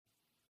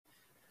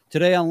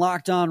Today on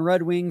Locked On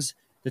Red Wings,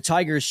 the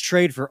Tigers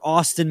trade for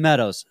Austin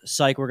Meadows.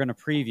 Psych, we're going to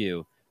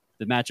preview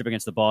the matchup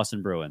against the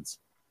Boston Bruins.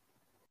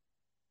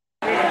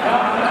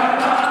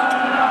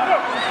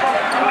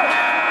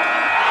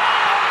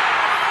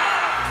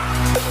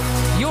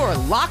 You're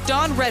Locked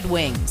On Red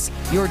Wings,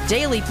 your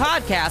daily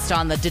podcast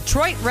on the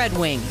Detroit Red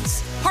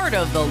Wings. Part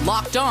of the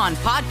Locked On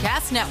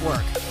Podcast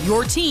Network,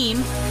 your team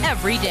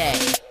every day.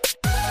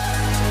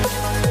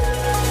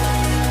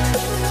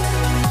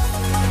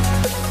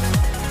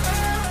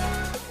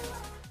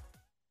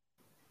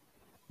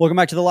 Welcome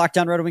back to the Locked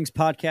On Red Wings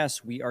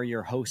podcast. We are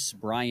your hosts,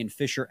 Brian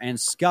Fisher and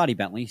Scotty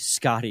Bentley.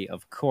 Scotty,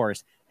 of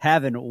course,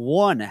 having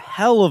one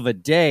hell of a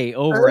day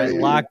over at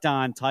Locked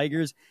On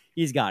Tigers.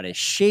 He's got his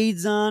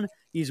shades on.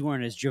 He's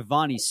wearing his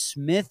Giovanni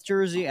Smith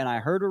jersey. And I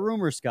heard a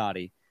rumor,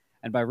 Scotty,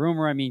 and by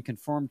rumor, I mean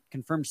confirmed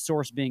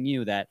source being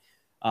you, that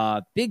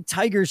big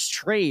Tigers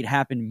trade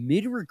happened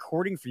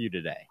mid-recording for you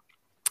today.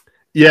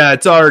 Yeah,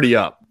 it's already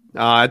up.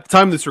 At the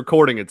time of this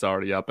recording, it's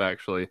already up,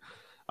 actually.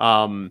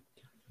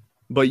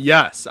 But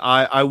yes,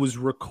 I was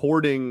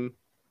recording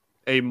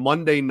a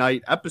Monday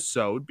night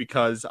episode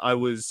because I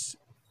was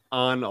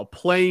on a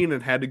plane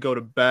and had to go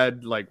to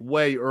bed like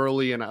way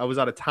early, and I was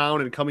out of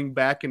town and coming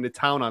back into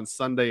town on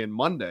Sunday and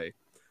Monday.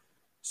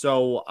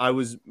 So I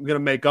was going to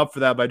make up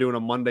for that by doing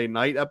a Monday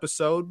night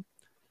episode.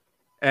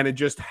 And it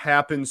just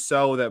happened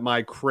so that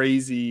my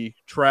crazy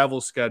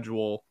travel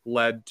schedule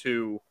led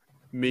to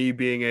me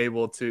being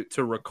able to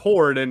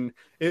record. And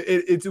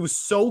it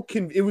was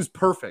it was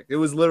perfect. It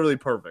was literally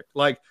perfect.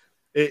 Like,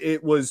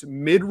 it was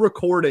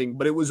mid-recording,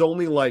 but it was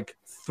only like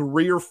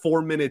 3 or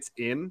 4 minutes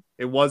in.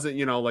 It wasn't,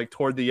 like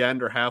toward the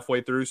end or halfway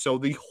through. So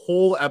the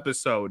whole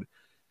episode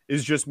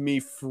is just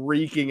me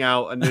freaking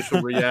out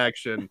initial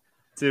reaction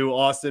to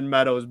Austin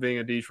Meadows being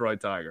a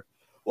Detroit Tiger.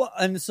 Well,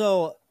 and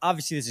so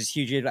obviously this is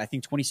huge. I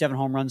think 27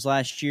 home runs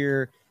last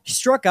year. He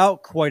struck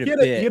out quite a bit.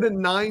 He had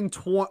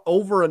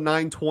over a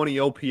 920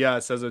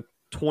 OPS as a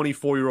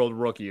 24-year-old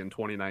rookie in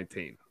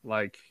 2019.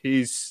 Like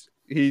he's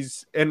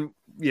on.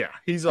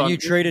 You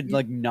traded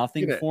like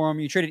nothing for him.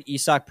 You traded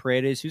Isaac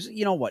Paredes, who's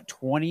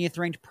 20th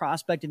ranked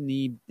prospect in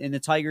the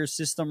Tigers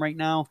system right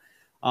now.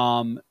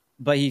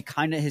 But he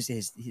kind of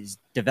his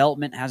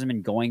development hasn't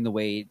been going the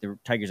way the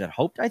Tigers had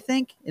hoped, I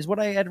think, is what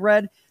I had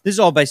read. This is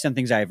all based on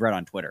things I have read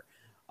on Twitter.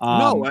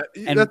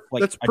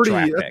 That's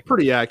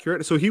pretty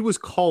accurate. So he was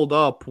called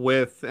up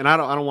with, and I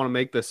don't want to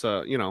make this we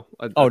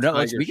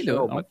can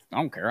do it. I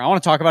don't care. I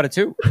want to talk about it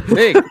too.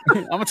 Big.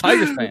 I'm a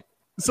Tigers fan.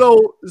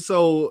 So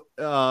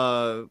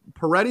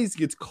Paredes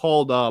gets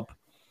called up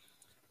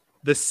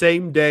the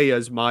same day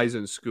as Mize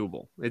and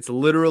Skubal. It's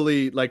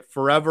literally like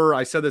forever.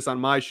 I said this on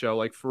my show,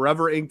 like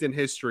forever inked in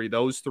history.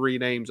 Those three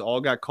names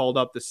all got called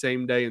up the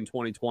same day in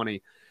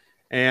 2020.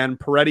 And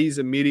Paredes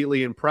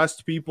immediately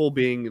impressed people,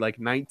 being like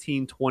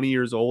 19, 20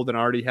 years old and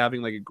already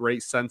having like a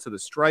great sense of the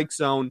strike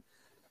zone.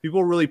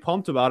 People were really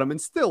pumped about him and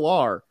still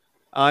are.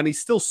 And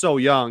he's still so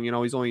young.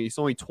 He's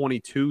only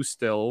 22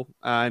 still.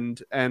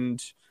 And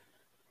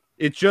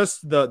it's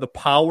just the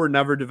power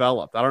never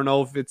developed. I don't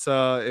know if it's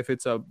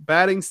a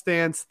batting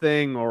stance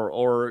thing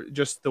or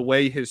just the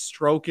way his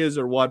stroke is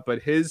or what,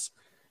 but his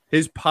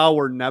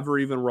power never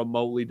even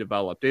remotely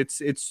developed.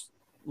 It's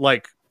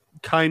like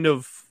kind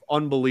of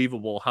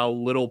unbelievable how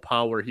little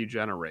power he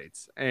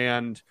generates,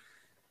 and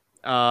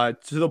to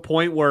the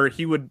point where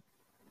he would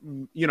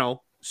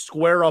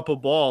square up a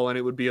ball and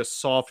it would be a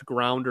soft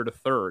grounder to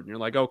third, and you're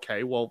like,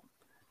 okay, well,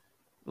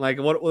 what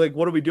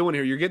are we doing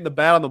here? You're getting the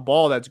bat on the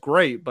ball, that's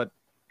great, but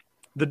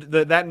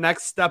that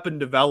next step in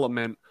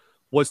development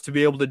was to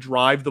be able to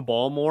drive the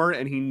ball more,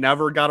 and he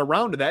never got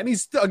around to that. And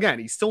he's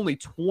still only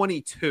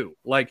 22.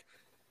 Like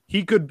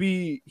he could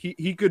be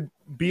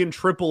in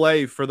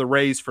AAA for the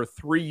Rays for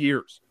 3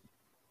 years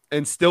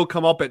and still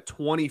come up at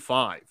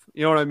 25.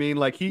 You know what I mean?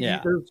 Like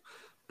there's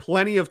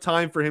plenty of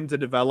time for him to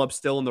develop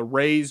still. And the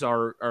Rays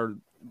are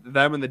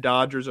them and the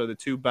Dodgers are the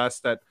two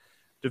best at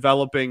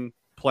developing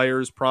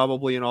players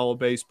probably in all of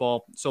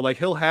baseball. So like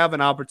he'll have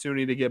an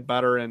opportunity to get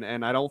better,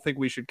 and I don't think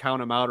we should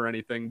count him out or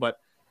anything. But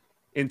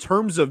in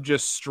terms of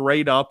just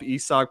straight up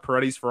Isaac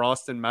Paredes for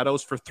Austin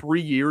Meadows for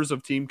 3 years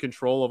of team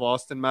control of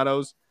Austin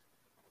Meadows,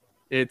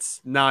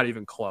 it's not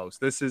even close.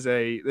 This is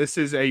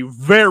a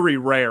very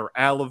rare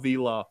Al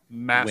Avila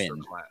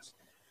masterclass.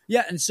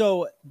 Yeah,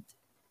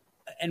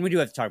 and we do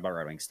have to talk about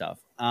Red Wing stuff.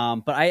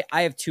 But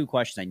I have two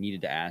questions I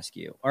needed to ask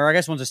you. Or I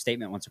guess one's a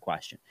statement, one's a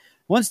question.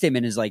 One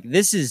statement is like,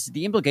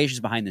 the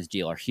implications behind this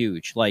deal are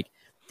huge. Like,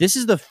 this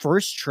is the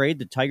first trade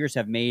the Tigers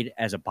have made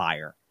as a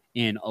buyer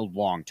in a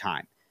long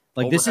time.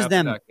 Like, this is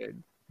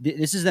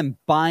them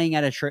buying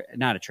at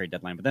not a trade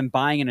deadline, but them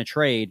buying in a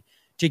trade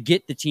to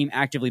get the team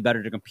actively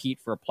better to compete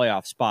for a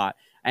playoff spot.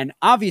 And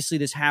obviously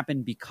this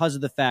happened because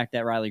of the fact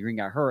that Riley Green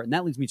got hurt. And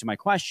that leads me to my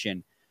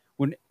question.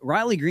 When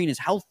Riley Green is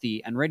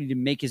healthy and ready to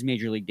make his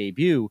major league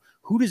debut,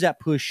 who does that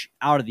push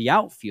out of the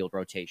outfield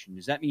rotation?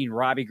 Does that mean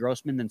Robbie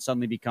Grossman then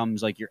suddenly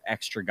becomes like your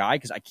extra guy?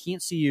 Because I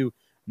can't see you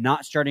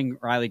not starting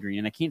Riley Green,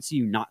 and I can't see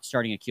you not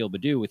starting Akil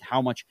Baddoo with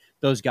how much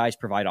those guys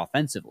provide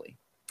offensively.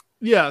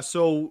 Yeah,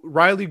 so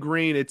Riley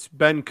Green, it's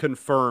been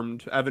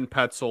confirmed. Evan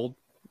Petzold,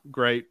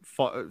 great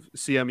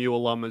CMU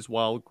alum as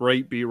well,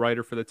 great beat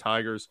writer for the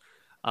Tigers.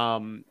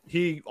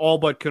 He all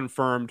but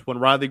confirmed when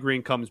Riley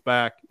Green comes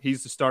back,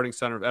 he's the starting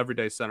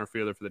everyday center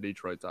fielder for the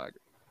Detroit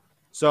Tigers.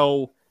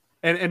 So,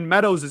 and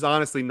Meadows is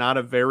honestly not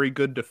a very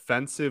good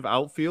defensive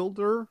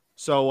outfielder.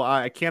 So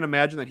I can't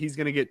imagine that he's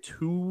going to get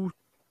too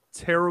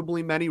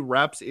terribly many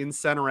reps in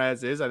center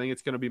as is. I think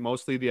it's going to be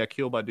mostly the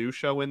Akil Baddoo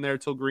show in there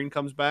till Green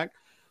comes back.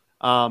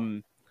 But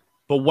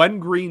when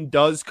Green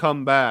does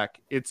come back,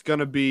 it's going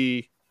to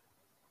be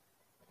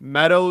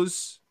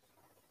Meadows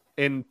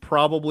in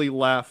probably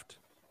left,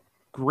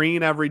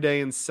 Green every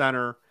day in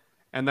center,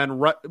 and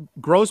then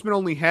Grossman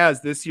only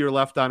has this year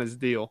left on his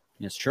deal.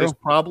 It's true.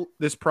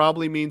 This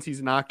probably means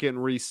he's not getting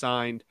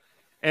re-signed.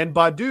 And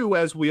Baddoo,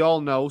 as we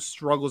all know,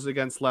 struggles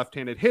against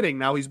left-handed hitting.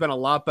 Now, he's been a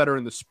lot better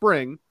in the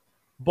spring,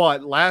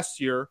 but last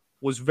year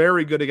was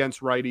very good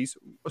against righties,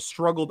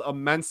 struggled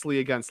immensely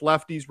against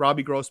lefties.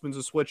 Robbie Grossman's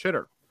a switch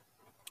hitter.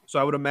 So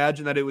I would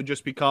imagine that it would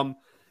just become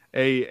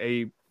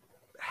a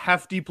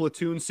hefty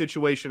platoon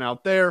situation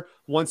out there.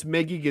 Once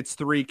Miggy gets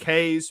 3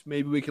 Ks,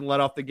 maybe we can let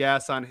off the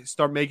gas on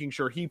start making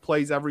sure he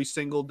plays every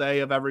single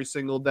day,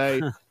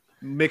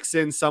 mix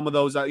in some of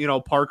those,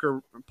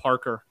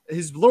 Parker,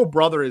 his little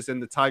brother is in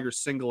the Tigers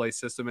single A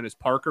system and is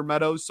Parker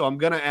Meadows. So I'm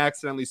going to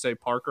accidentally say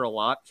Parker a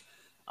lot.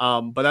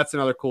 But that's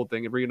another cool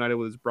thing. He reunited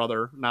with his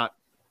brother, not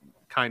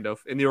kind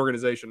of in the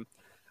organization.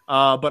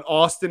 But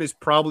Austin is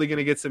probably going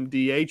to get some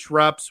DH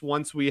reps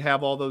once we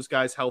have all those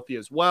guys healthy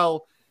as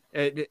well.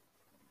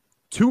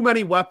 Too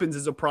many weapons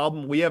is a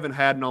problem we haven't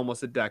had in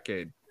almost a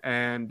decade.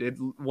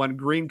 And when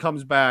Green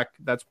comes back,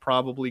 that's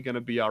probably going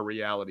to be our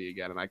reality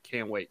again. And I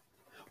can't wait.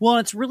 Well,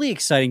 it's really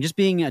exciting just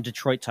being a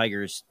Detroit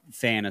Tigers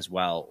fan as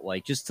well.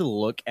 Like just to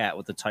look at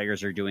what the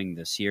Tigers are doing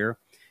this year.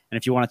 And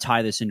if you want to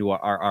tie this into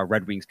our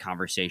Red Wings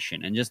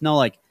conversation and just know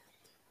like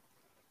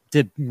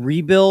the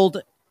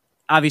rebuild,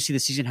 obviously the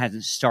season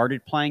hasn't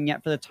started playing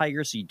yet for the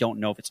Tigers. So you don't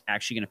know if it's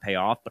actually going to pay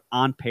off, but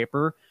on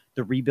paper,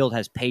 the rebuild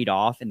has paid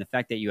off. And the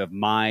fact that you have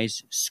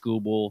Mize,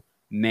 Skubal,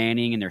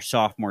 Manning in their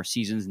sophomore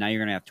seasons. Now you're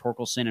going to have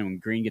Torkelson, and when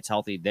Green gets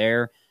healthy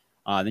there,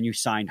 then you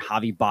signed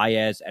Javi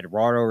Baez,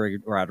 Eduardo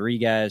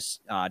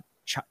Rodriguez,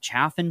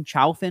 Chaffin.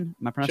 Am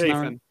I pronouncing that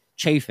right?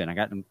 Chafin. I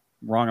got them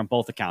wrong on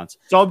both accounts.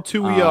 Sub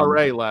 2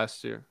 ERA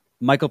last year.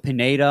 Michael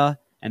Pineda,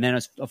 and then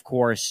of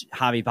course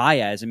Javi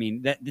Baez. I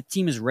mean, the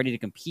team is ready to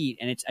compete,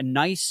 and it's a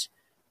nice,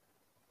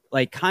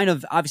 like, kind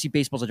of, obviously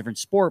baseball's a different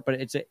sport,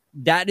 but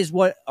that is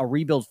what a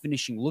rebuild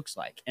finishing looks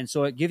like, and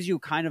so it gives you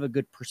kind of a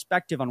good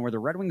perspective on where the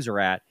Red Wings are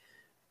at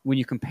when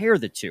you compare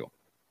the two.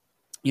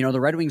 You know, the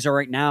Red Wings are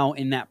right now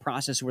in that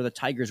process where the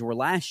Tigers were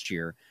last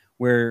year,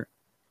 where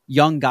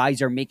young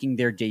guys are making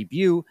their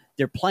debut.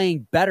 They're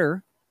playing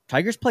better.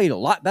 Tigers played a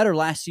lot better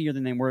last year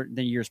than they were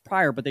the years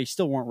prior, but they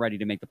still weren't ready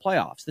to make the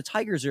playoffs. The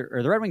Tigers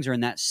or the Red Wings are in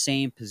that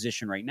same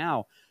position right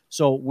now.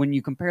 So when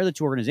you compare the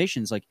two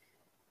organizations, like,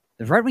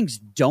 the Red Wings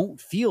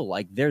don't feel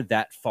like they're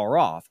that far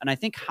off. And I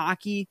think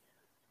hockey,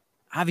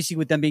 obviously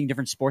with them being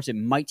different sports, it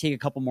might take a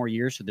couple more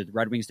years for the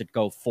Red Wings to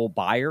go full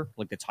buyer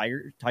like the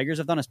Tigers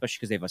have done, especially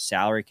because they have a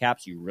salary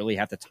cap, so you really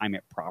have to time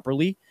it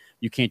properly.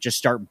 You can't just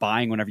start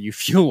buying whenever you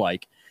feel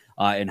like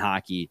in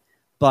hockey.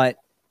 But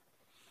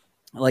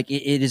like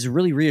it is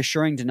really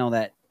reassuring to know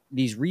that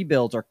these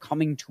rebuilds are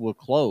coming to a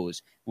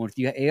close. When if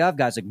you have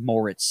guys like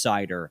Moritz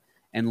Seider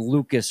and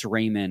Lucas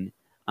Raymond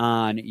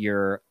on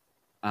your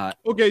on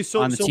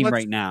the team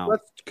right now,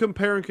 let's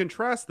compare and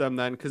contrast them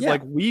then, because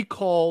like we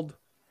called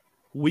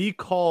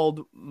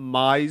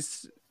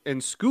Mize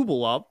and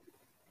Skubal up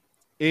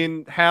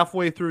in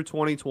halfway through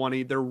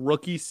 2020. Their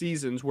rookie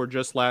seasons were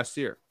just last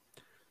year.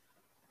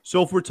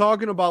 So if we're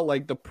talking about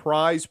like the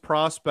prize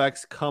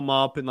prospects come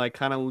up and like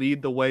kind of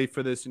lead the way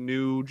for this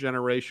new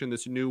generation,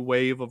 this new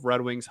wave of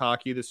Red Wings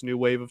hockey, this new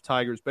wave of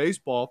Tigers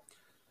baseball,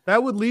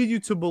 that would lead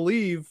you to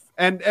believe,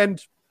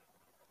 and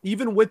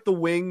even with the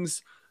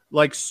Wings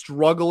like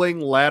struggling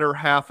latter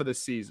half of the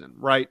season,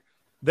 right?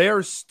 They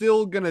are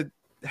still going to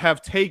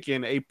have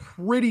taken a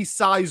pretty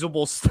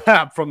sizable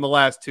step from the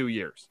last 2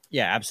 years.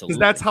 Yeah, absolutely. Because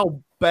that's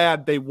how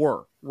bad they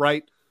were,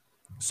 right?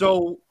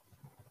 So,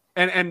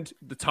 and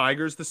the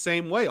Tigers the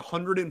same way,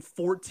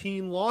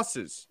 114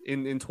 losses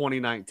in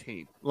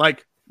 2019.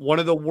 Like one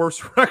of the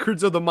worst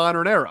records of the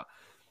modern era.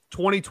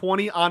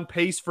 2020 on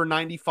pace for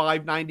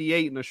 95,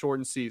 98 in a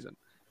shortened season.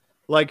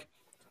 Like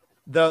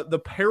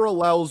the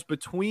parallels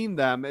between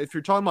them, if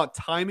you're talking about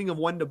timing of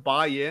when to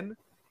buy in,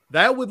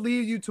 that would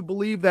lead you to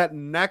believe that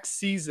next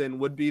season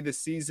would be the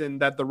season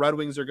that the Red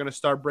Wings are going to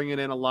start bringing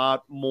in a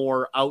lot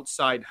more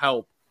outside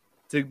help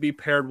to be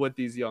paired with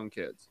these young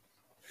kids.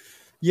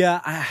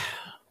 Yeah,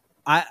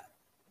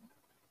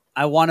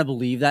 I want to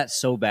believe that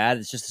so bad.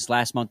 It's just this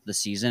last month of the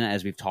season,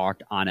 as we've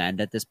talked on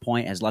end at this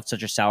point, has left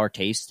such a sour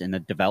taste in the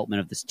development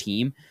of this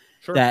team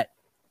that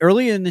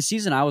early in the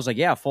season I was like,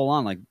 yeah, full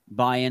on, like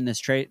buy in this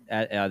trade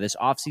this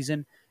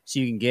offseason. So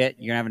you're going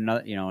to have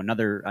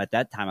another, at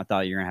that time, I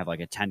thought you're going to have like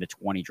a 10 to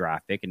 20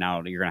 draft pick, and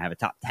now you're going to have a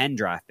top 10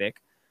 draft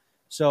pick.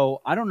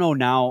 So I don't know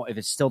now if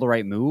it's still the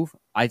right move.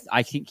 I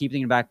keep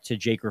thinking back to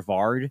Jake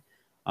Rivard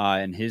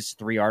and his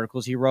 3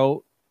 articles he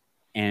wrote,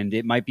 and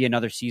it might be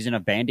another season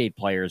of Band-Aid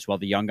players while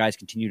the young guys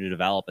continue to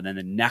develop, and then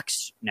the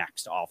next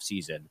off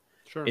season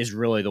is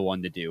really the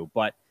one to do.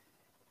 But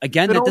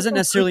again, that doesn't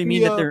necessarily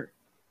mean that they're.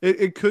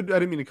 It could. I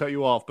didn't mean to cut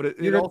you off, but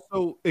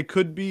it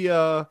could be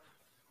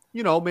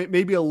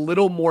maybe a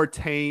little more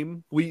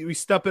tame. We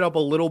step it up a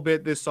little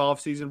bit this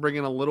offseason, bring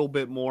in a little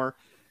bit more.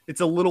 It's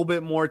a little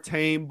bit more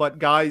tame, but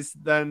guys,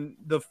 then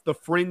the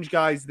fringe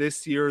guys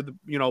this year,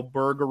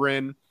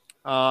 Bergerin.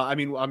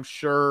 I'm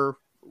sure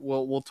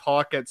we'll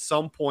talk at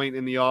some point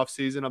in the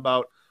offseason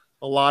about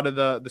a lot of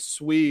the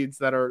Swedes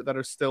that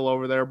are still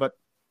over there. But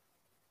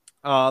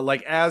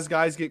as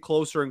guys get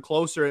closer and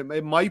closer,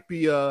 it might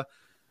be a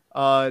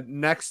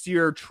next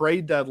year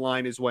trade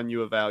deadline is when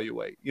you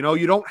evaluate.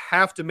 You don't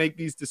have to make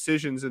these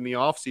decisions in the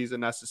offseason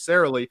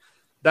necessarily.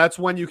 That's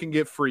when you can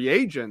get free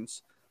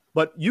agents,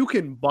 but you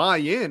can buy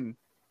in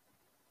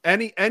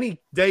any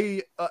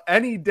day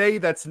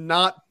that's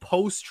not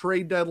post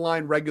trade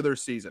deadline regular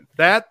season.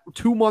 That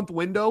 2-month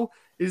window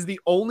is the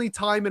only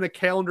time in a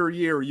calendar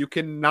year you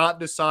cannot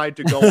decide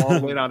to go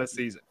all in on a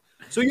season.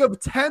 So you have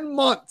 10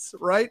 months,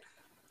 right?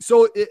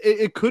 So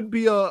it could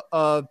be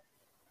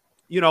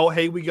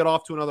hey, we get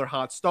off to another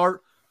hot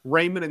start.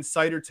 Raymond and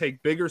Seider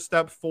take bigger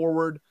step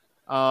forward.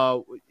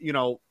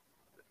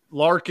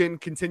 Larkin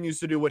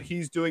continues to do what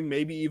he's doing,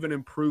 maybe even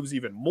improves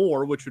even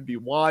more, which would be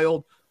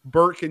wild.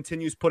 Burt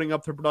continues putting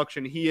up the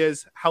production he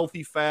is.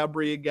 Healthy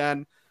Fabry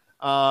again.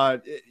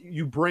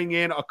 You bring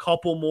in a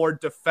couple more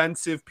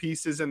defensive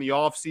pieces in the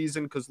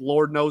offseason because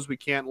Lord knows we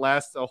can't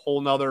last a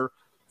whole nother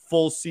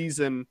full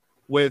season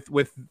with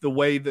the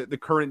way that the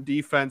current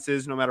defense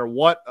is, no matter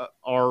what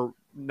our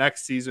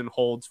next season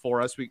holds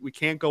for us. We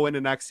can't go into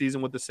next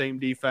season with the same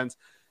defense.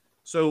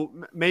 So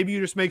maybe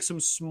you just make some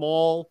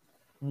small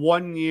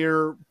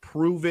 1-year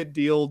prove it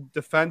deal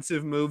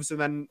defensive moves, and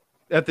then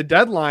at the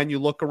deadline you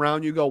look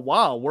around, you go,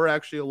 wow, we're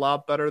actually a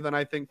lot better than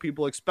I think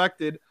people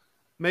expected.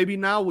 Maybe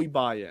now we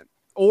buy in.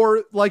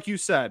 Or like you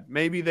said,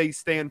 maybe they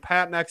stand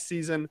pat next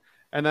season,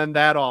 and then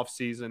that off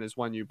season is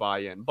when you buy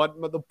in. But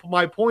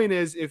my point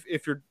is,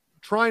 if you're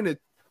trying to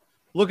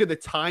look at the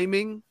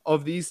timing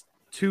of these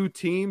two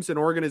teams and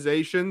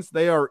organizations,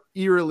 they are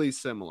eerily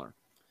similar.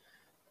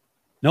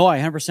 No, I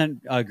 100%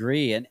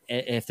 agree. And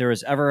if there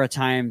was ever a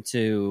time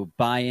to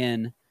buy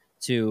in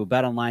to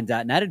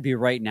betonline.net, it'd be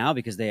right now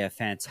because they have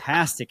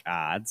fantastic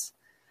odds.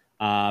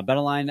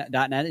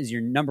 Betonline.net is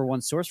your number one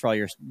source for all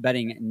your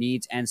betting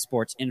needs and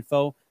sports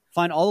info.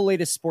 Find all the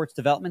latest sports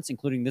developments,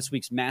 including this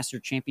week's Master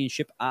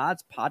Championship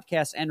odds,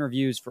 podcasts, and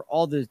reviews for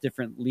all the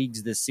different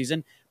leagues this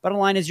season.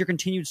 BetOnline is your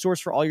continued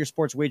source for all your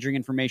sports wagering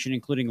information,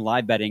 including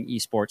live betting,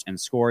 esports, and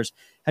scores.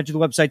 Head to the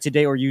website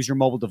today or use your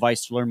mobile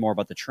device to learn more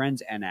about the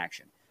trends and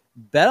action.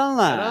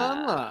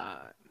 BetOnline,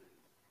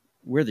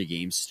 where the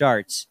game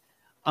starts.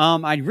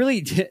 I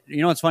really did,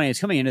 what's funny is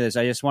coming into this,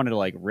 I just wanted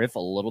to riff a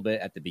little bit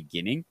at the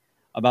beginning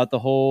about the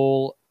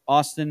whole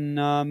Austin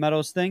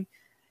Meadows thing.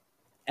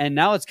 And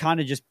now it's kind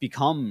of just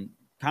become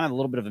kind of a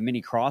little bit of a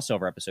mini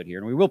crossover episode here.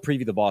 And we will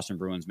preview the Boston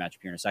Bruins matchup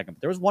here in a second.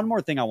 But there was one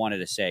more thing I wanted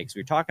to say, because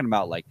we were talking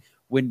about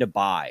when to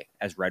buy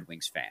as Red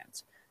Wings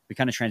fans. We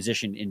kind of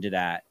transitioned into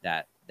that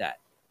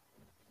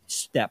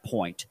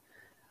point.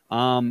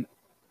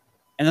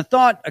 And the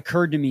thought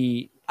occurred to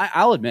me,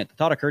 I'll admit, the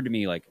thought occurred to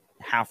me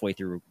halfway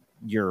through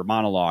your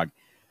monologue.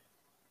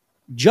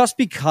 Just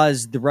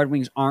because the Red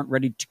Wings aren't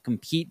ready to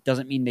compete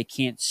doesn't mean they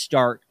can't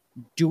start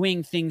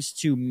doing things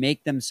to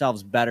make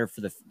themselves better for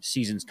the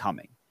seasons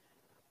coming.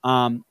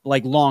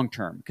 Long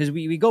term. Because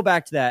we go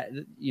back to that,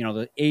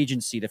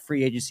 the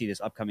free agency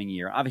this upcoming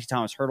year. Obviously,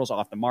 Thomas Hertl's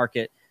off the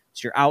market.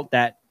 So you're out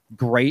that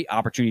great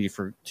opportunity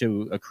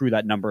to accrue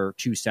that number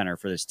 2 center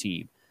for this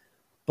team.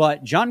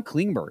 But John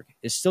Klingberg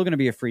is still going to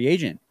be a free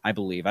agent, I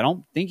believe. I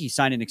don't think he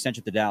signed an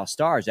extension with the Dallas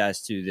Stars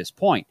as to this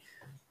point.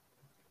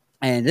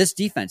 And this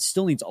defense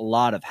still needs a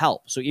lot of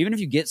help. So even if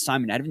you get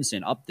Simon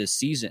Edvinsson up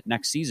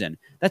next season,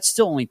 that's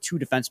still only 2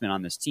 defensemen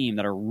on this team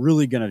that are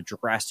really going to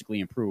drastically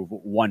improve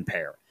one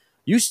pair.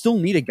 You still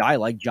need a guy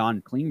like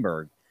John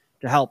Klingberg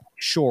to help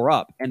shore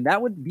up. And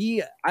that would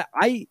be,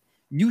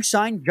 you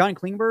sign John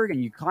Klingberg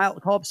and you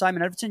call up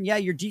Simon Edvinsson, yeah,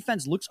 your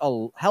defense looks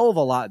a hell of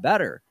a lot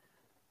better.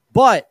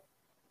 But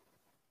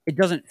it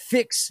doesn't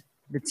fix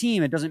the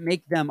team. It doesn't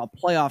make them a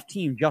playoff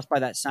team just by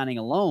that signing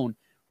alone.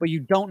 But you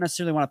don't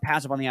necessarily want to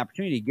pass up on the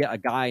opportunity to get a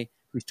guy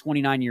who's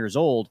 29 years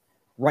old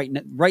right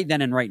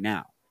then and right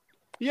now.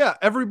 Yeah,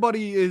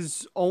 everybody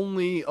is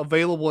only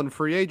available in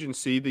free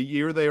agency the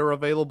year they are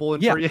available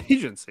in free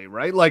agency,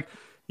 right?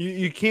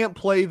 You can't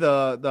play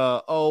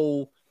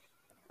we'll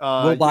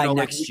buy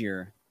next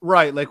year.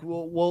 Right,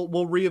 we'll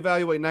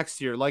reevaluate next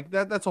year.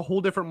 That's a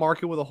whole different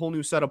market with a whole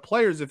new set of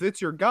players. If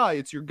it's your guy,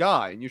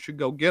 and you should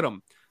go get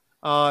him.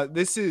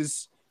 This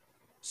is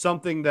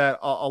something that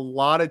a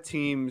lot of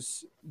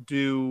teams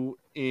do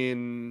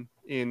in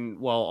in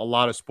a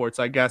lot of sports,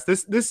 I guess.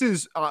 This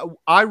is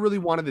I really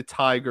wanted the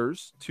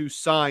Tigers to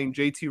sign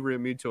JT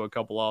Realmuto a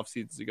couple off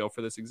seasons ago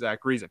for this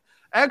exact reason.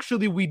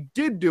 Actually, we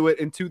did do it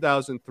in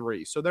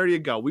 2003. So there you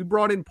go. We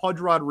brought in Pudge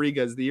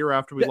Rodriguez the year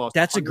after we lost.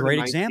 That's a great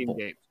example.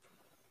 Games.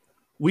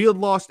 We had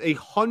lost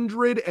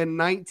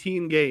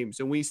 119 games,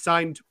 and we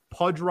signed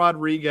Pudge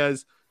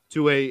Rodriguez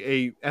to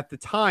a at the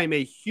time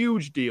a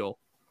huge deal,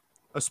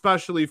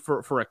 especially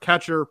for a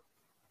catcher.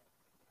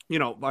 You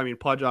know, I mean,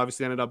 Pudge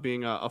obviously ended up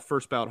being a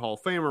first ballot Hall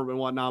of Famer and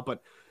whatnot,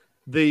 but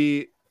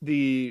the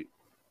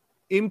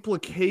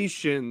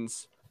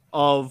implications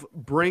of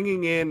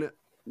bringing in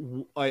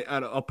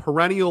a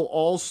perennial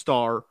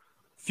all-star,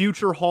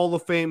 future Hall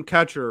of Fame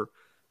catcher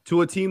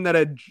to a team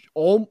that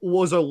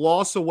was a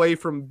loss away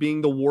from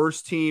being the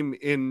worst team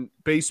in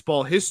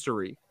baseball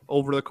history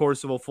over the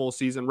course of a full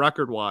season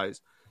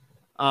record-wise,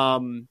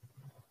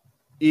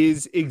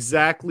 is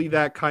exactly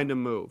that kind of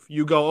move.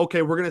 You go,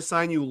 okay, we're going to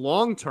sign you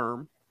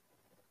long-term,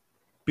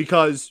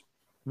 because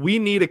we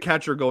need a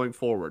catcher going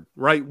forward,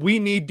 right? We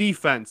need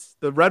defense.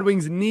 The Red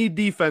Wings need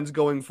defense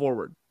going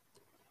forward.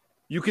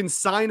 You can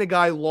sign a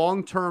guy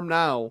long-term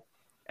now,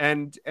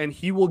 and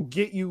he will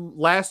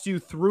last you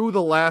through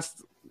the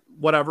last,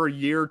 whatever,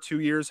 year, 2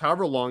 years,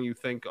 however long you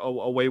think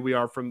away we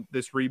are from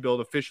this rebuild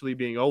officially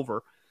being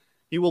over.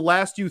 He will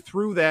last you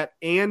through that,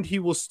 and he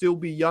will still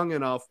be young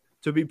enough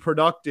to be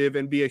productive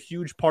and be a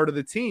huge part of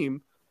the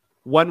team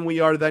when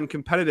we are then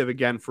competitive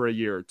again for a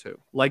year or two.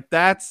 Like,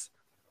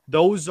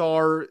 those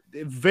are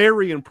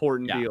very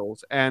important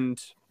deals,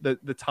 and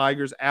the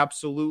Tigers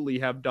absolutely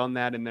have done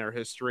that in their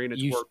history, and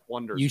it's worked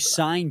wonders. You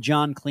signed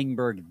John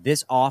Klingberg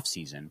this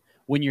offseason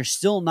when you're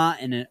still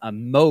not in a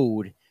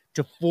mode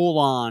to full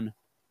on,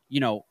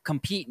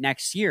 compete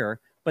next year,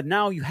 but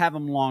now you have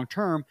him long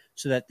term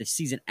so that the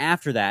season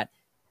after that,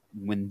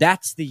 when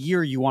that's the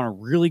year you want to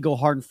really go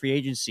hard in free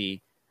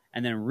agency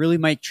and then really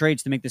make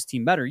trades to make this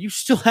team better, you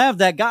still have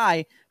that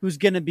guy who's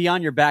going to be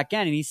on your back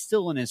end, and he's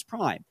still in his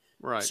prime.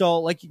 Right. So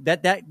like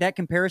that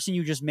comparison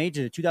you just made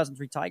to the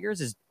 2003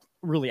 Tigers is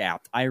really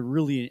apt. I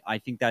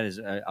think that is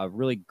a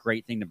really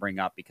great thing to bring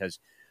up, because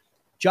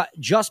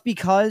just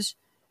because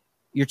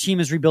your team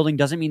is rebuilding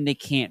doesn't mean they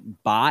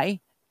can't buy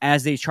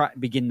as they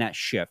begin that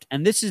shift.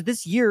 And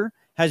this year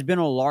has been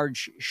a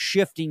large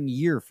shifting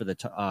year for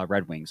the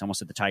Red Wings.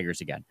 Almost at the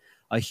Tigers again,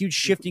 a huge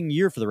shifting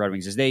year for the Red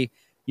Wings as they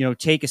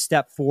take a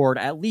step forward,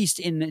 at least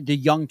in the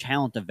young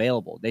talent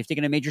available. They've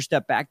taken a major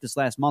step back this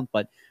last month,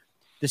 but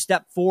the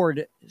step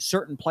forward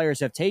certain players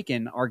have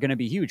taken are going to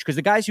be huge, because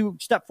the guys who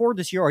step forward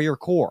this year are your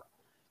core.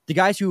 The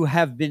guys who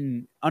have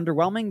been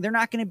underwhelming, they're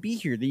not going to be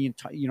here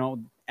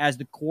as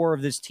the core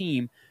of this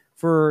team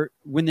for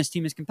when this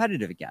team is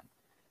competitive again.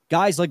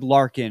 Guys like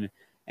Larkin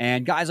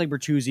and guys like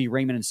Bertuzzi,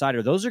 Raymond, and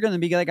Sider, those are going to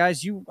be the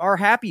guys you are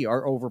happy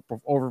are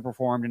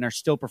overperformed and are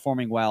still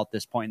performing well at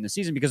this point in the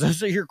season, because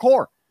those are your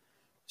core.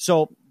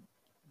 So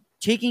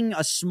taking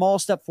a small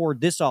step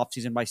forward this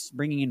offseason by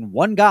bringing in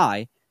one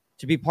guy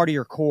to be part of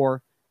your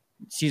core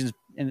seasons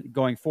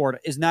going forward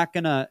is not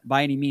going to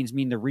by any means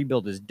mean the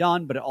rebuild is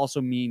done, but it also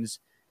means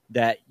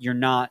that you're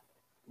not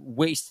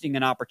wasting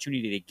an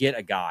opportunity to get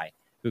a guy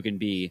who can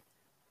be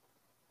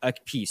a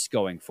piece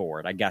going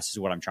forward, I guess is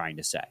what I'm trying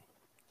to say.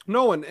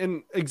 No,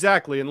 and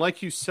exactly. And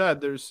like you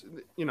said, there's,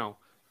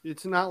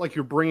 it's not like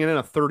you're bringing in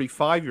a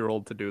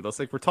 35-year-old to do this.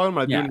 Like, we're talking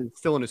about a dude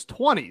still in his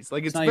 20s.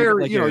 Like, it's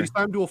very, you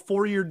signed him to a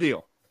 4-year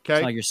deal. Okay.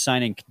 It's like you're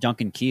signing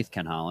Duncan Keith,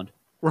 Ken Holland.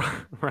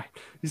 Right.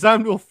 You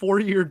signed him to a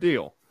 4-year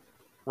deal.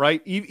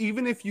 Right.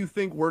 Even if you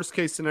think worst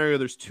case scenario,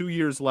 there's 2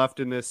 years left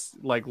in this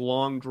like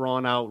long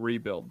drawn out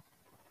rebuild.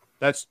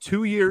 That's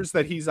 2 years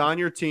that he's on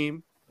your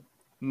team,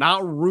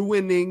 not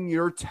ruining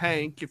your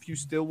tank if you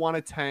still want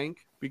to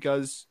tank,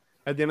 because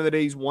at the end of the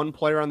day, he's one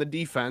player on the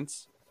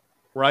defense.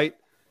 Right.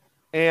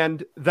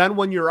 And then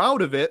when you're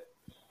out of it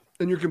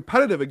and you're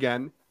competitive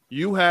again,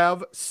 you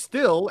have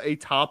still a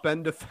top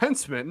end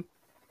defenseman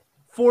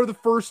for the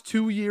first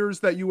 2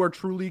 years that you are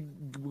truly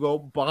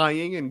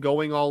buying and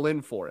going all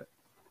in for it.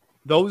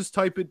 Those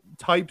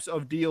types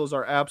of deals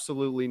are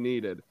absolutely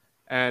needed,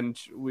 and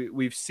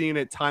we've seen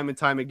it time and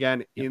time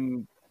again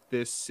in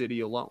this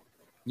city alone.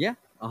 Yeah,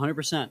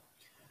 100%.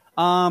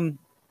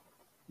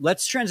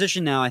 Let's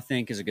transition now. I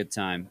think is a good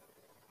time,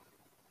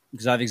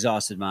 because I've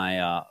exhausted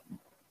my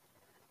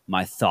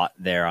my thought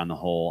there on the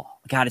whole.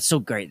 God, it's so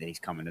great that he's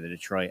coming to the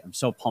Detroit. I'm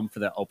so pumped for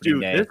the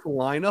opening day. This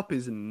lineup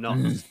is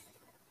nuts.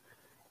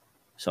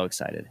 So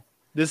excited.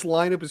 This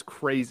lineup is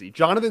crazy.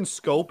 Jonathan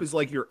Scope is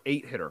like your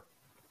 8-hitter.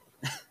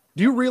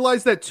 Do you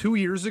realize that 2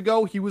 years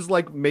ago, he was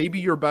like maybe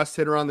your best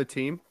hitter on the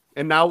team?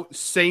 And now,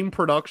 same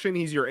production,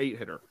 he's your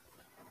 8-hitter.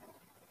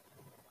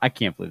 I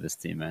can't believe this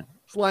team, man.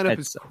 This lineup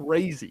is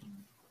crazy.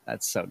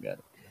 That's so good.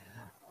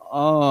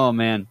 Oh,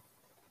 man.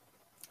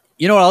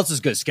 You know what else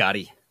is good,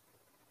 Scotty?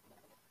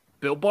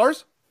 Built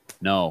Bars?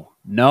 No.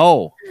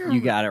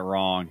 You got it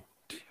wrong.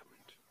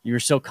 You were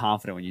so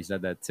confident when you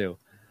said that, too.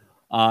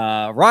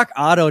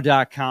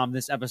 RockAuto.com.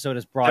 This episode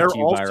is brought to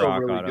you by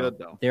Rock really Auto. Good,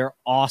 though. They're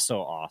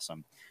also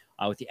awesome.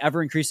 With the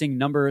ever-increasing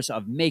numbers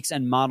of makes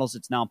and models,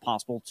 it's now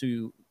possible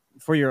to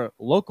for your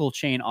local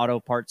chain auto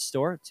parts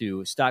store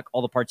to stock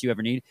all the parts you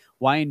ever need.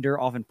 Why endure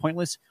often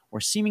pointless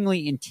or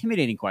seemingly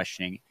intimidating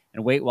questioning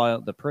and wait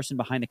while the person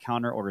behind the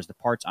counter orders the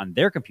parts on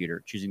their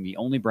computer, choosing the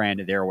only brand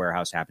their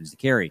warehouse happens to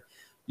carry?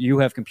 You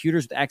have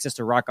computers with access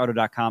to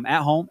rockauto.com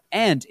at home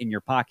and in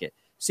your pocket.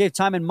 Save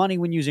time and money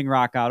when using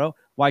Rock Auto.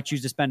 Why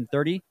choose to spend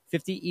 30,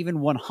 50, even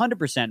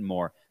 100%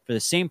 more for the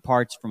same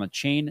parts from a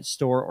chain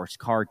store or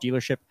car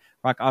dealership?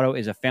 Rock Auto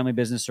is a family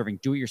business serving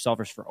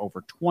do-it-yourselfers for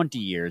over 20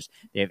 years.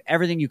 They have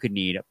everything you could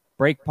need: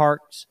 brake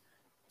parts,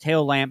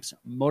 tail lamps,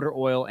 motor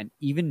oil, and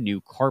even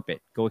new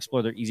carpet. Go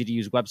explore their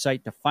easy-to-use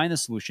website to find the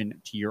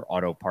solution to your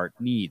auto part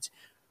needs.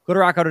 Go to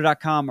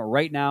rockauto.com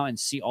right now and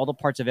see all the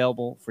parts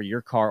available for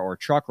your car or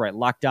truck right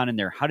locked down in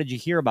their How Did You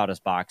Hear About Us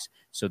box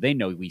so they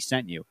know we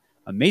sent you.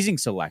 Amazing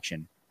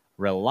selection,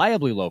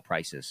 reliably low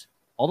prices,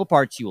 all the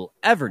parts you will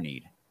ever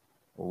need.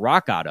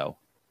 rockauto.com.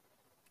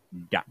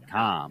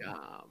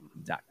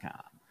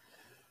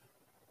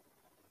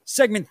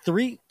 Segment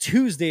 3,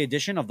 Tuesday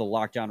edition of the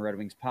Locked On Red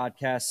Wings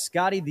podcast.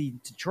 Scotty, the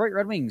Detroit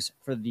Red Wings,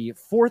 for the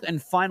fourth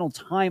and final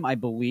time, I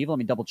believe, let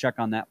me double check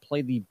on that,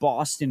 play the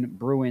Boston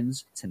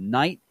Bruins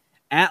tonight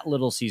at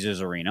Little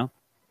Caesars Arena.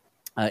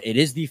 It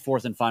is the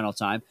fourth and final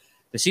time.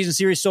 The season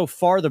series so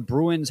far, the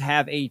Bruins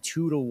have a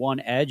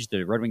 2-1 edge.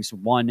 The Red Wings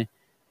won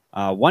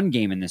one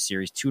game in this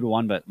series,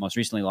 2-1, but most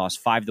recently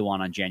lost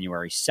 5-1 on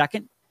January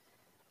 2nd.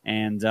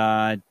 And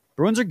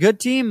Bruins are a good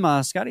team,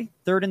 Scotty.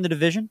 Third in the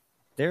division.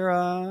 They're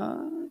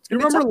you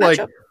remember like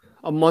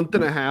a month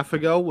and a half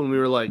ago when we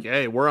were like,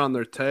 hey, we're on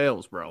their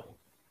tails, bro.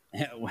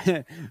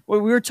 We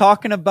were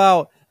talking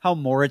about how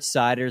Moritz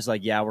Seider's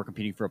like, yeah, we're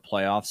competing for a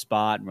playoff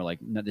spot. And we're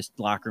like, no, this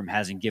locker room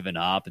hasn't given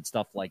up and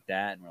stuff like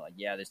that. And we're like,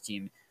 yeah, this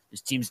team's,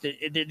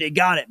 they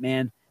got it,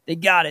 man. They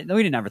got it. No,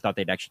 we never thought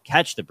they'd actually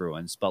catch the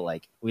Bruins, but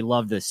like, we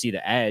love to see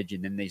the edge.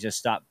 And then they just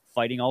stopped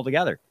fighting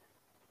altogether.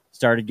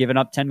 Started giving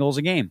up 10 goals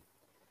a game.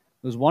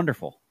 It was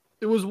wonderful.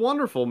 It was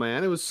wonderful,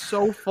 man. It was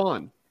so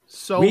fun.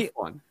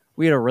 Fun.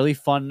 We had a really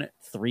fun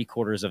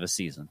 3/4 of a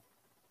season.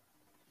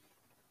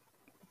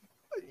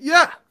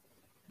 Yeah,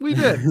 we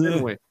did,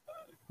 didn't we?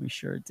 We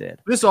sure did.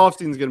 This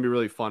offseason is going to be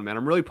really fun, man.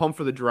 I'm really pumped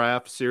for the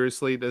draft.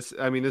 Seriously, this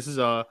is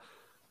a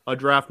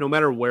draft. No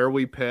matter where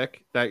we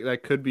pick,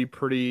 that could be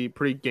pretty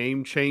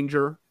game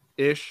changer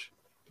ish.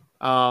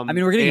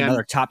 We're getting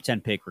another top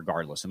 10 pick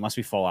regardless, unless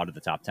we fall out of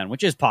the top 10,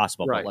 which is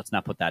possible. Right. But let's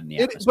not put that in the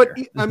atmosphere.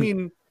 But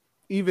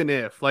even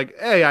if, like,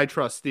 I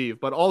trust Steve,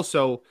 but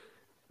also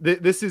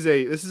this is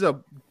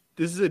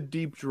a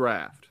deep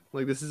draft.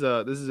 Like this is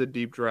a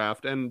deep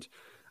draft, and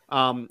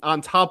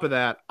on top of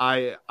that,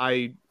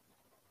 I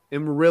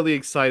am really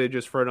excited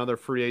just for another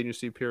free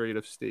agency period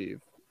of Steve.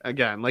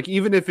 Again, like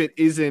even if it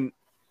isn't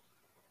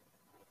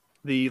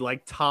the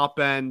like top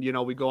end,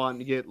 we go out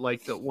and get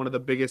like one of the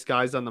biggest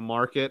guys on the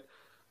market.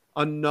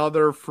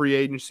 Another free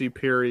agency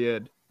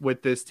period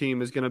with this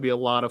team is going to be a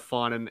lot of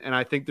fun, and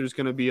I think there's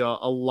going to be a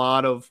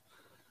lot of.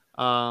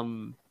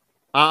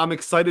 I'm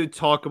excited to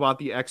talk about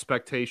the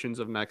expectations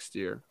of next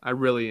year. I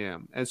really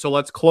am. And so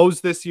let's close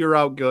this year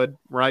out good,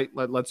 right?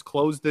 Let's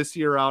close this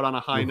year out on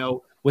a high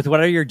note. With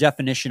whatever your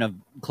definition of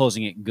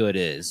closing it good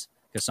is,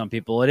 because some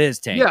people it is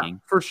tanking. Yeah,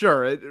 for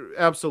sure.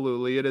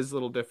 Absolutely. It is a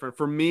little different.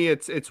 For me,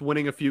 it's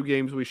winning a few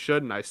games we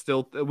shouldn't.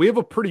 We have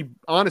a pretty,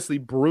 honestly,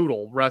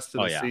 brutal rest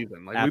of the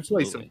season. Like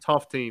absolutely. We play some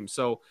tough teams.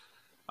 So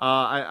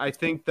I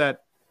think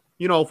that,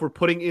 if we're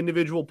putting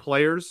individual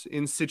players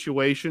in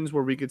situations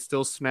where we could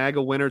still snag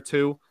a win or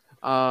two,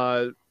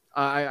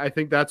 I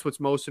think that's what's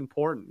most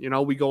important.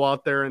 We go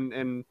out there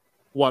and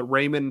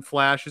Raymond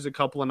flashes a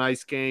couple of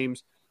nice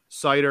games.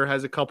 Seider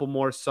has a couple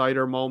more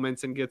Seider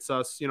moments and gets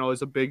us,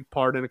 as a big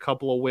part in a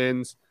couple of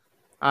wins.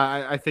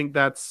 I think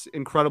that's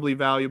incredibly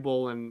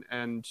valuable,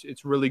 and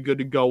it's really good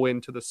to go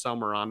into the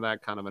summer on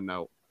that kind of a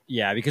note.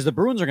 Yeah, because the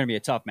Bruins are going to be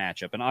a tough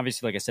matchup, and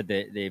obviously, like I said,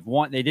 they've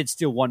won. They did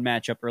steal one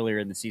matchup earlier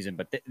in the season,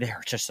 but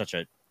they're just such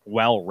a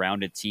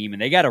well-rounded team,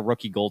 and they got a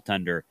rookie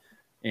goaltender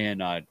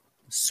in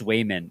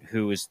Swayman,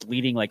 who is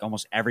leading like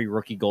almost every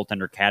rookie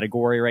goaltender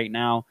category right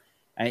now.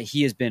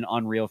 He has been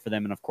unreal for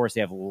them. And of course,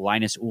 they have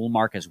Linus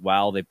Ullmark as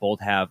well. They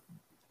both have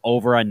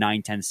over a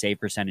 910 save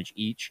percentage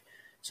each.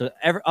 So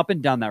up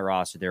and down that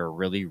roster, they're a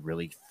really,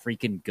 really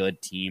freaking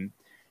good team.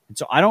 And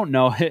so I don't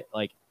know,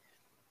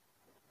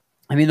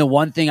 the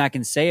one thing I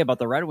can say about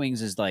the Red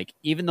Wings is like,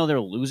 even though they're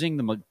losing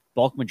the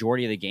bulk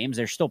majority of the games,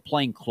 they're still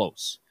playing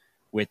close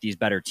with these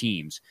better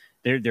teams.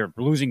 They're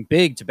losing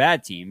big to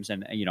bad teams.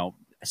 And,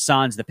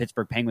 sans the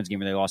Pittsburgh Penguins game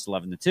where they lost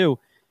 11-2.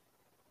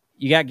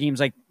 You got games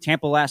like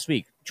Tampa last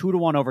week,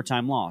 2-1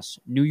 overtime loss.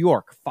 New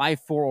York,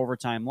 5-4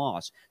 overtime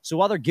loss. So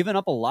while they're giving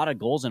up a lot of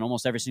goals in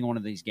almost every single one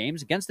of these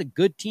games, against the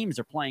good teams,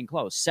 they're playing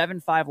close.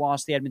 7-5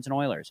 loss to the Edmonton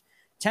Oilers.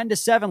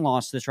 10-7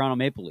 loss to the Toronto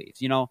Maple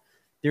Leafs.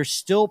 They're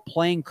still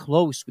playing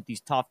close with these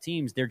top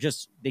teams.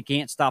 They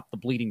can't stop the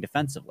bleeding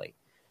defensively.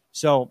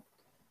 So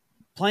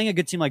playing a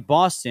good team like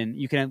Boston,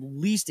 you can at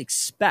least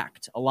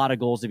expect a lot of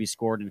goals to be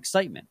scored and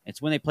excitement.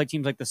 It's when they play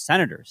teams like the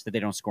Senators that they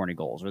don't score any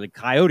goals, or the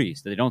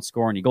Coyotes that they don't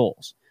score any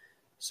goals.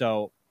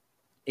 So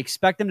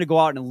expect them to go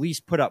out and at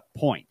least put up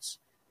points.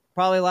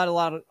 probably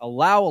allow a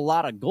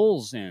lot of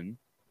goals in,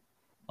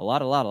 a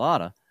lot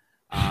of.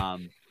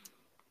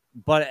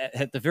 But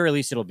at the very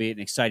least, it'll be an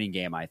exciting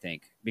game, I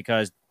think,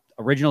 because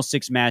original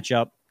 6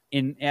 matchup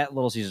at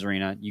Little Caesars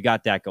Arena, you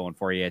got that going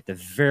for you at the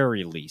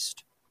very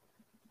least.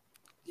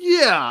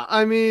 Yeah,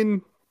 I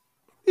mean,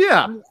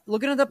 yeah. I'm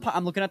looking at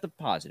the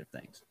positive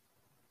things.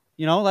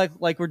 You know,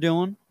 like we're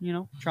doing. You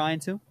know, trying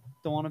to.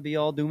 Don't want to be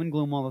all doom and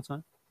gloom all the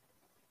time.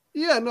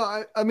 Yeah,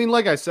 no, I mean,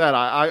 like I said,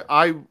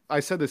 I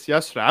said this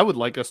yesterday. I would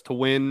like us to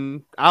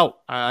win out.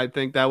 I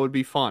think that would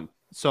be fun.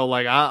 So,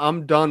 like,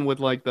 I'm done with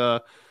like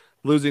the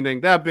losing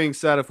thing. That being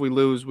said, if we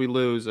lose, we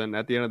lose, and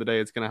at the end of the day,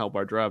 it's going to help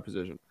our draft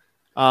position.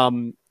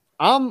 I'm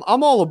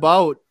all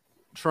about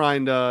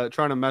trying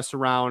to mess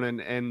around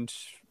and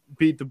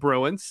beat the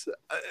Bruins.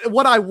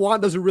 What I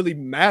want doesn't really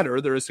matter.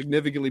 They're a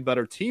significantly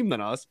better team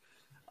than us.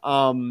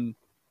 But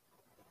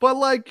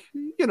like,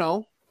 you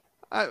know,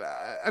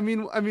 I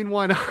mean,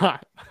 why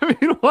not? I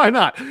mean, why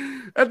not?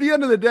 At the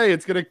end of the day,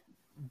 it's going to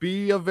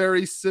be a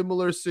very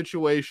similar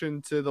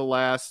situation to the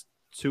last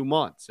 2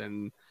 months.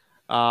 And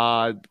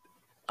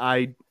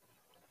I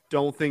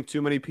don't think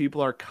too many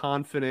people are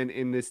confident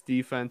in this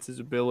defense's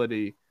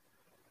ability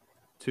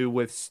to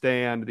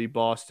withstand the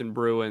Boston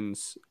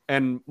Bruins,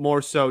 and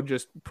more so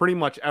just pretty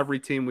much every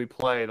team we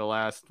play the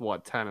last,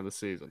 10 of the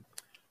season.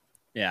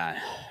 Yeah,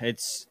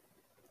 it's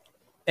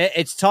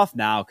tough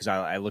now because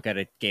I look at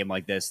a game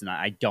like this and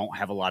I don't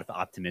have a lot of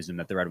optimism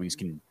that the Red Wings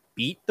can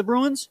beat the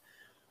Bruins.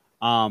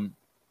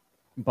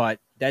 But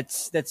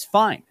that's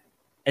fine.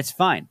 It's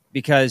fine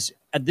because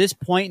at this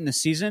point in the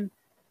season,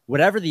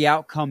 whatever the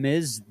outcome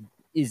is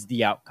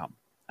the outcome.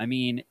 I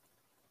mean,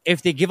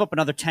 if they give up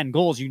another 10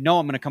 goals, I'm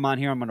going to come on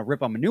here, I'm going to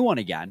rip them a new one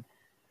again.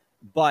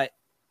 But,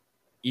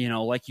 you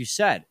know, like you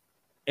said,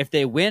 if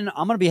they win,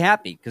 I'm going to be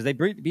happy because they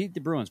beat the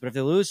Bruins. But if they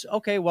lose,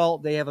 okay, well,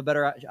 they have a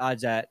better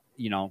odds at,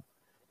 you know,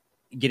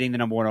 getting the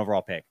number 1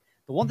 overall pick.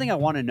 The one thing I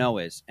want to know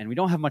is, and we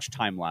don't have much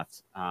time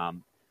left, but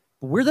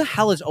where the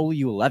hell has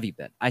Olli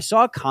been? I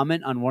saw a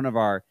comment on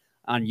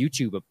on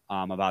YouTube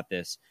about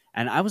this,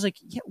 and I was like,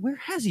 yeah, where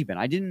has he been?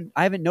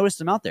 I haven't noticed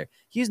him out there.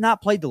 He has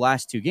not played the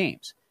last 2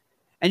 games.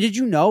 And did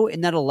you know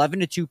in that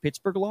 11-2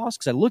 Pittsburgh loss,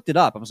 because I looked it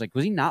up, I was like,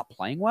 was he not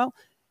playing well?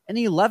 In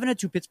the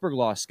 11-2 Pittsburgh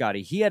loss,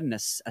 Scotty, he had a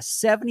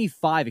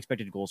 75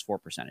 expected goals for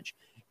percentage.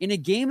 In a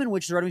game in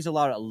which the Red Wings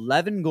allowed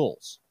 11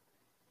 goals,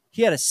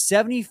 he had a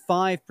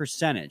 75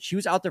 percentage. He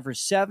was out there for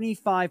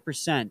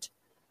 75%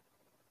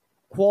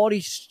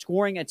 quality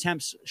scoring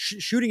attempts,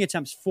 shooting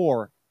attempts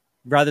for,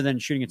 rather than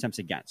shooting attempts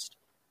against,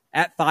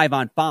 at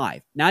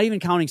 5-on-5. Not even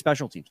counting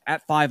special teams,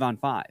 at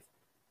 5-on-5.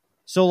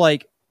 So,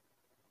 like,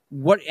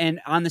 and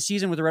on the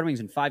season with the Red Wings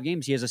in 5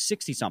 games, he has a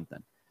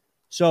 60-something.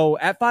 So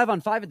at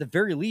 5-on-5, at the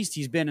very least,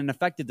 he's been an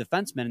effective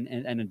defenseman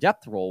and a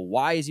depth role.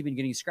 Why has he been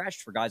getting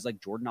scratched for guys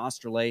like Jordan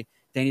Osterley,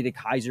 Danny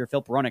DeKeyser,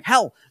 Phil Peronic?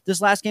 Hell, this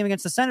last game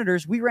against the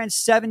Senators, we ran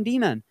 7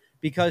 D-men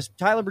because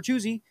Tyler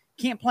Bertuzzi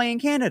can't play in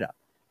Canada.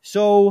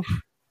 So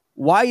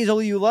why is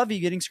Olli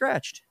getting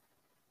scratched?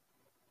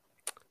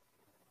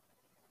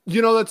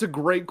 You know, that's a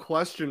great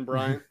question,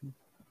 Brian.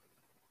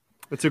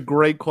 It's a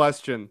great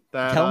question.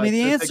 Tell me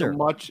the answer.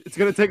 It's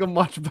going to take a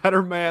much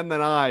better man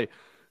than I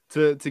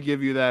to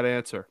give you that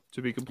answer,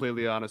 to be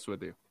completely honest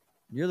with you.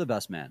 You're the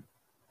best man.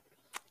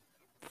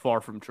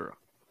 Far from true.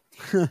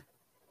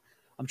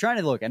 I'm trying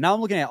to look, and now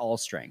I'm looking at all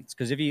strengths,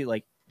 because if he,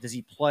 like, does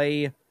he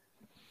play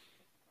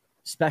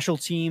special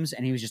teams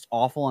and he was just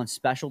awful on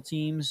special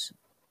teams?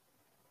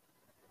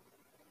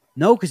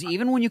 No, because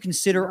even when you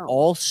consider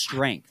all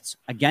strengths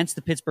against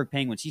the Pittsburgh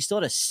Penguins, he still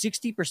had a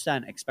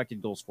 60%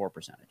 expected goals for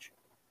percentage.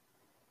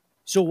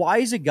 So why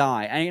is a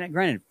guy, and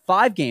granted,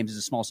 5 games is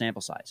a small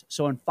sample size.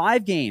 So in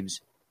 5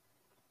 games,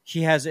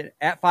 he has it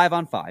at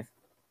 5-on-5.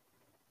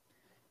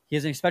 He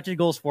has an expected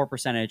goals for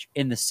percentage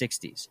in the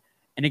 60s.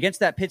 And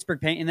against that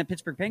Pittsburgh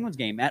Penguins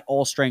game, at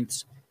all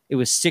strengths, it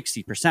was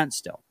 60%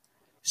 still.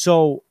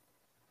 So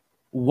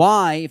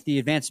why, if the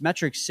advanced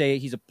metrics say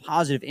he's a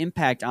positive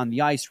impact on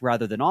the ice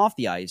rather than off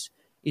the ice,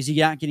 is he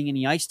not getting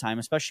any ice time,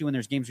 especially when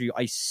there's games where you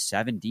ice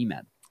 7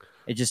 D-men?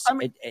 It just,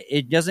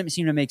 it doesn't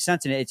seem to make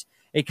sense. And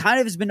it kind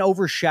of has been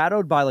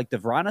overshadowed by like the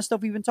Vrana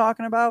stuff we've been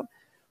talking about,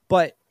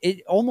 but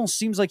it almost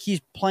seems like he's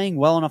playing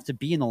well enough to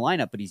be in the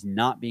lineup, but he's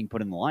not being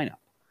put in the lineup.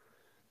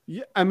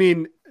 Yeah, I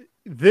mean,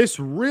 this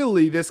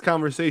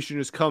conversation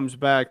just comes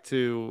back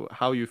to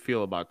how you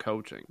feel about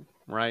coaching,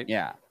 right?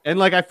 Yeah. And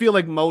like, I feel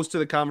like most of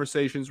the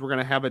conversations we're going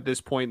to have at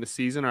this point in the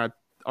season are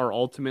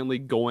ultimately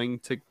going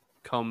to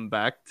come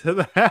back to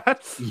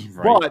that.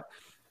 Right. But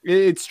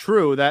it's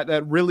true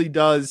that really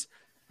does.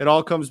 It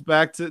all comes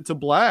back to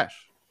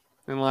Blash.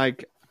 And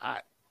like,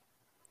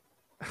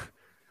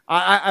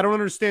 I don't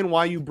understand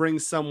why you bring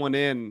someone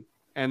in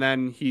and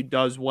then he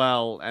does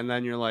well. And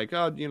then you're like,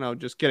 oh,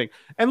 just kidding.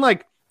 And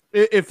like,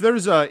 if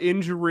there's a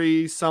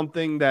injury,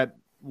 something that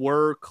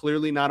we're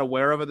clearly not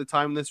aware of at the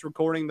time of this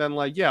recording, then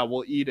like, yeah,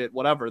 we'll eat it,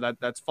 whatever,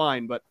 that's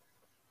fine. But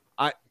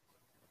I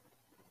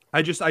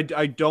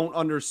don't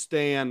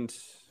understand.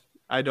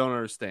 I don't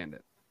understand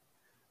it.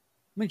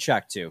 Let me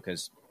check too,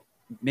 because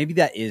maybe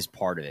that is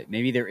part of it.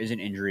 Maybe there is an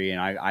injury, and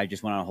I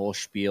just went on a whole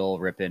spiel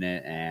ripping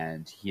it,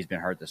 and he's been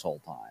hurt this whole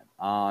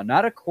time.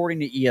 Not according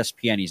to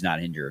ESPN, he's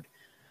not injured.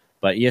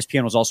 But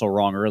ESPN was also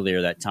wrong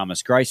earlier that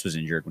Thomas Grice was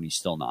injured when he's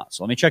still not.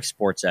 So let me check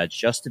Sports Edge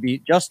just to be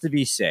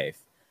safe.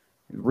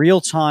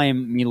 Real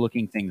time, me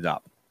looking things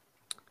up.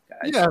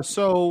 Guys. Yeah,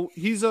 so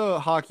he's a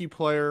hockey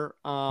player.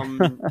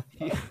 And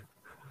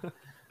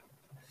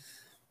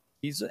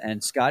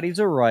Scotty's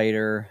a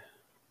writer.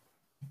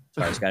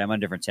 Sorry, Scotty, I'm on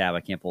a different tab.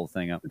 I can't pull the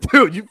thing up.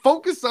 Dude, you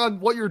focus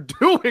on what you're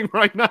doing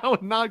right now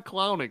and not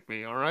clowning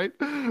me, all right?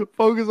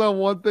 Focus on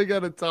one thing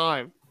at a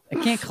time. I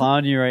can't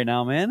clown you right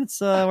now, man.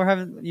 It's we're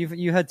having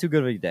you had too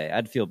good of a day.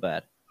 I'd feel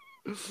bad.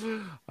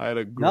 I had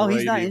a great No,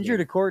 he's not evening. injured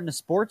according to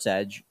Sports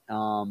Edge.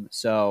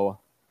 So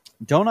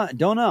don't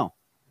know.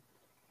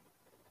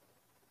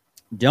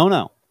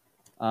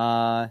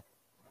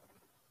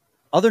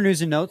 Other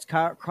news and notes: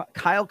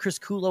 Kyle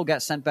Crisculo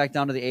got sent back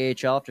down to the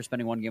AHL after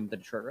spending one game with the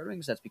Detroit Red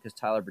Wings. That's because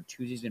Tyler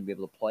Bertuzzi is going to be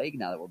able to play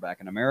now that we're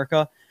back in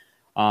America.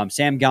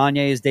 Sam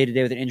Gagner is day to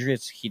day with an injury.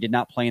 He did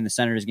not play in the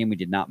Senators game. We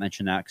did not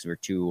mention that because we were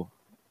too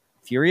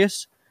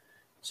furious.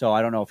 So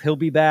I don't know if he'll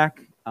be back.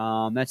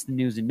 That's the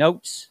news and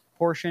notes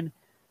portion.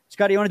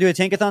 Scotty, you want to do a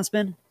tankathon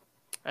spin?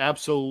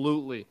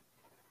 Absolutely.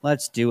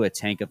 Let's do a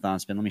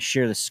tankathon spin. Let me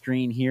share the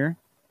screen here.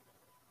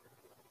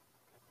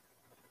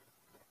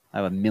 I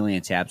have a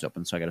million tabs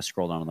open, so I got to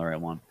scroll down on the right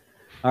one.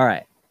 All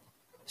right.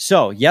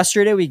 So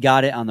yesterday we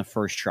got it on the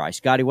first try.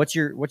 Scotty, what's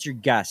your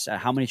guess at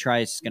how many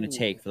tries it's going to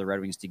take for the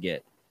Red Wings to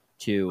get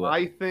to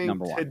I think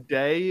number one?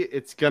 today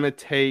it's going to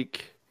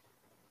take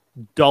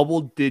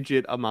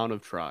double-digit amount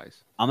of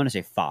tries. I'm going to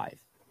say 5.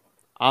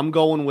 I'm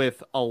going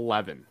with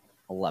 11.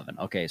 11.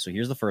 Okay, so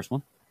here's the first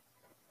one.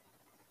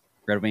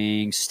 Red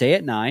Wings stay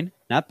at 9.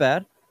 Not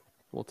bad.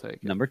 We'll take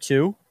it. Number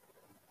 2.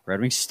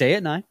 Red Wings stay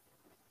at 9.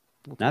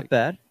 Not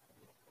bad.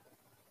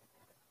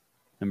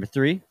 Number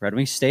 3. Red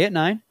Wings stay at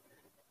 9.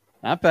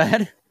 Not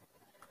bad.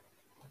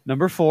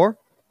 Number 4.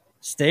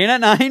 Staying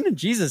at 9.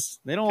 Jesus,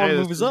 they don't want to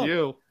move us up.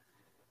 You.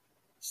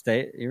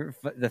 Stay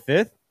the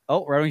 5th.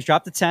 Oh, Red Wings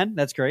dropped to 10.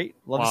 That's great.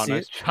 Love to see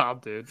nice it.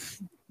 job, dude.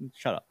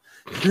 Shut up.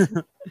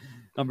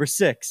 Number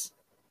 6.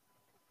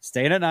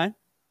 Staying at 9.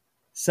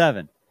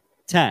 7.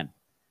 10.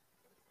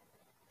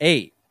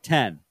 8.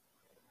 10.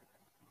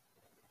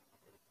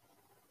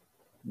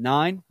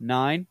 9.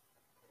 9.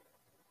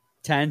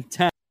 10.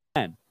 10.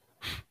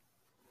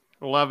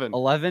 11.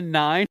 11.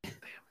 9.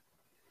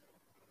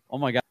 Oh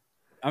my God.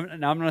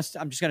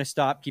 I'm just gonna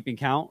stop keeping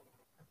count.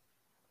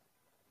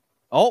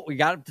 Oh, we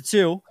got up to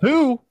 2.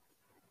 2?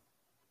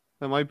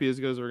 That might be as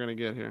good as we're going to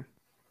get here.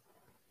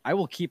 I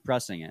will keep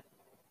pressing it.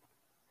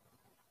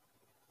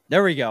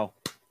 There we go.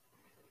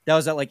 That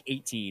was at like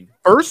 18.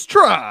 First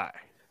try.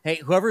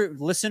 Hey, whoever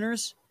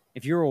listeners,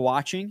 if you were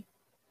watching,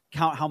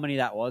 count how many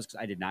that was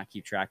because I did not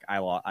keep track. I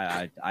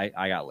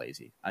got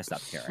lazy. I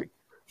stopped caring.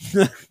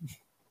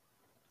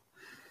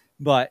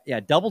 But yeah,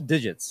 double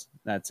digits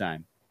that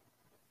time.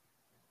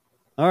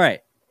 All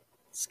right,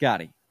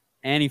 Scotty.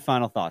 Any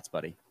final thoughts,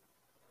 buddy?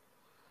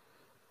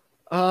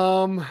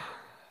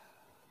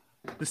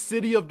 The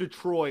city of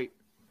Detroit,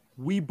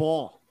 we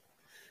ball.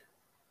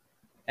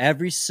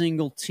 Every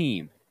single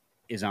team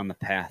is on the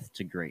path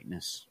to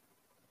greatness.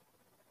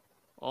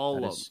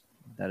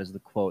 That is the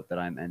quote that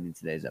I'm ending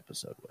today's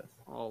episode with.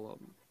 All of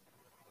them.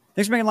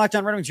 Thanks for making Locked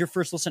On Red Wings your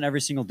first listen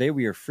every single day.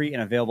 We are free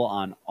and available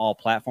on all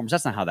platforms.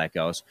 That's not how that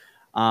goes.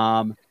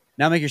 Now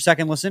make your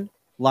second listen.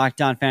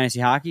 Locked On Fantasy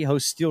Hockey.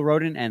 Hosts Steele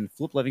Roden and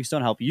Flip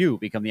Livingstone help you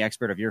become the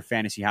expert of your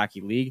fantasy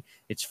hockey league.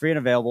 It's free and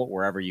available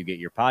wherever you get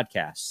your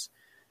podcasts.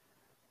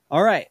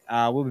 All right.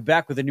 We'll be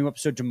back with a new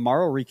episode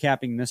tomorrow,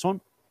 recapping this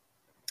one.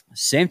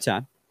 Same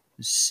time,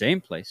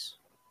 same place.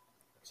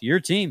 It's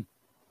your team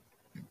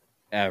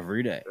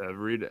every day.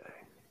 Every day.